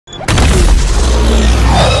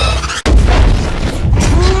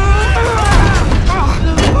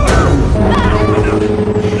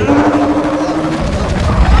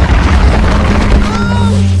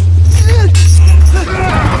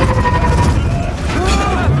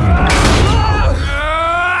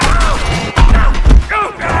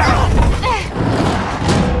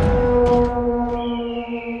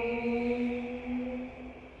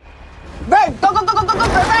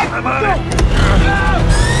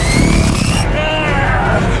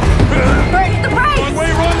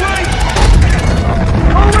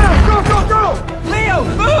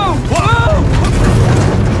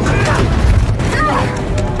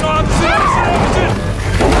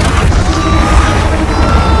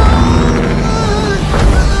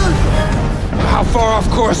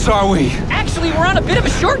course are we? Actually, we're on a bit of a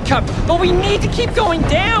shortcut, but we need to keep going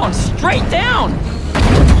down, straight down.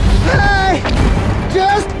 Hey!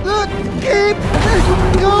 Just keep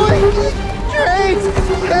going straight!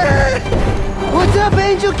 What's up,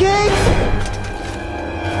 Angel Cakes?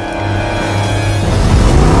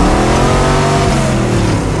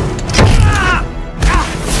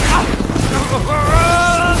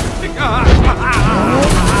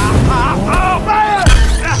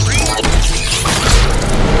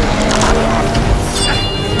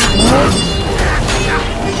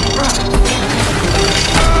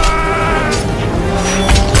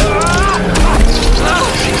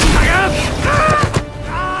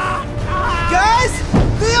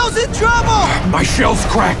 My shell's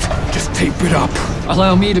cracked. Just tape it up.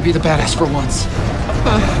 Allow me to be the badass for once.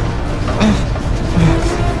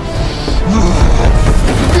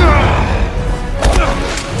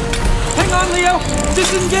 Hang on, Leo!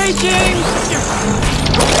 Disengaging!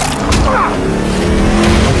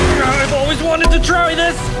 I've always wanted to try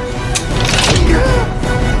this!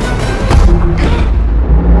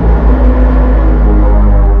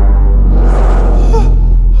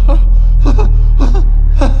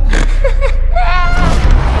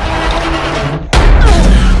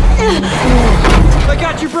 I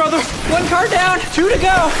got you, brother! One car down, 2 to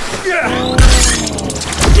go!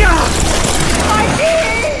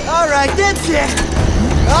 Alright, that's it!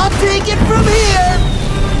 I'll take it from here!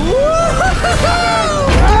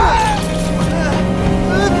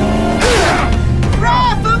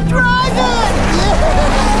 Raph, I'm driving!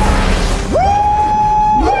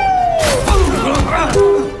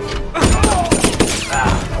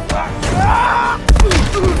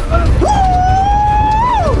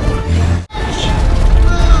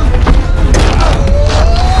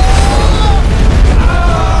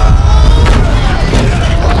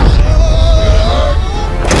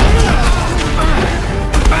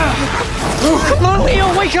 Come on, Leo,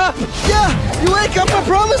 wake up! Yeah, you wake up, I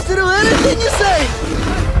promise to do anything you say!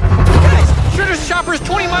 Guys, Shredder's chopper is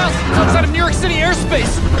 20 miles outside of New York City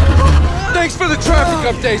airspace! Thanks for the traffic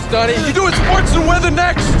updates, Donnie. You doing sports and weather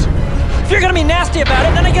next? If you're gonna be nasty about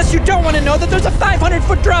it, then I guess you don't want to know that there's a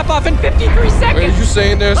 500-foot drop-off in 53 seconds! Wait, you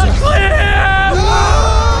saying there's Let's clear!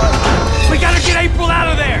 We gotta get April out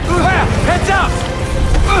of there! Well, heads up!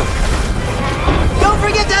 Don't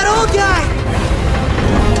forget that old guy!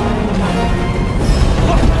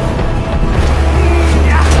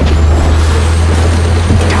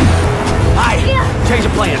 Change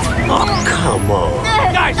of plans. Oh, come on.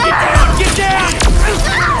 Guys, get down! Get down!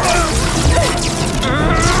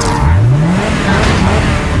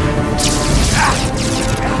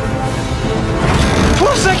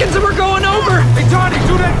 12 seconds and we're going over! Hey, Donnie,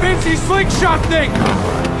 do that fancy slingshot thing!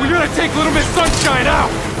 We're gonna take Little Miss Sunshine out!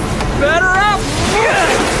 Better up!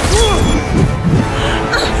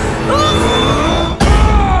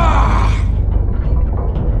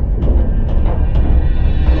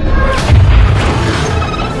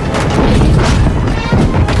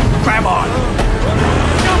 Grab on!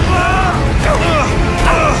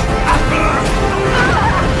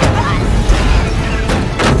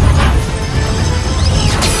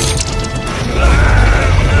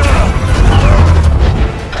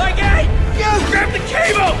 Grab the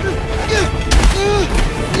cable!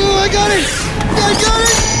 I got it! I got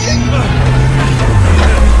it!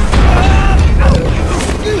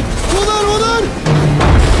 Hold on, hold on!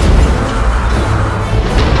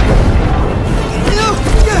 No!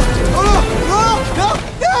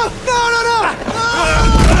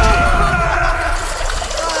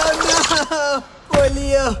 Poor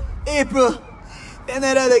Leo, April, and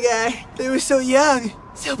that other guy. They were so young,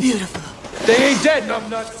 so beautiful. They ain't dead,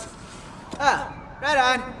 numbnuts! Ah, right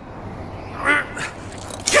on.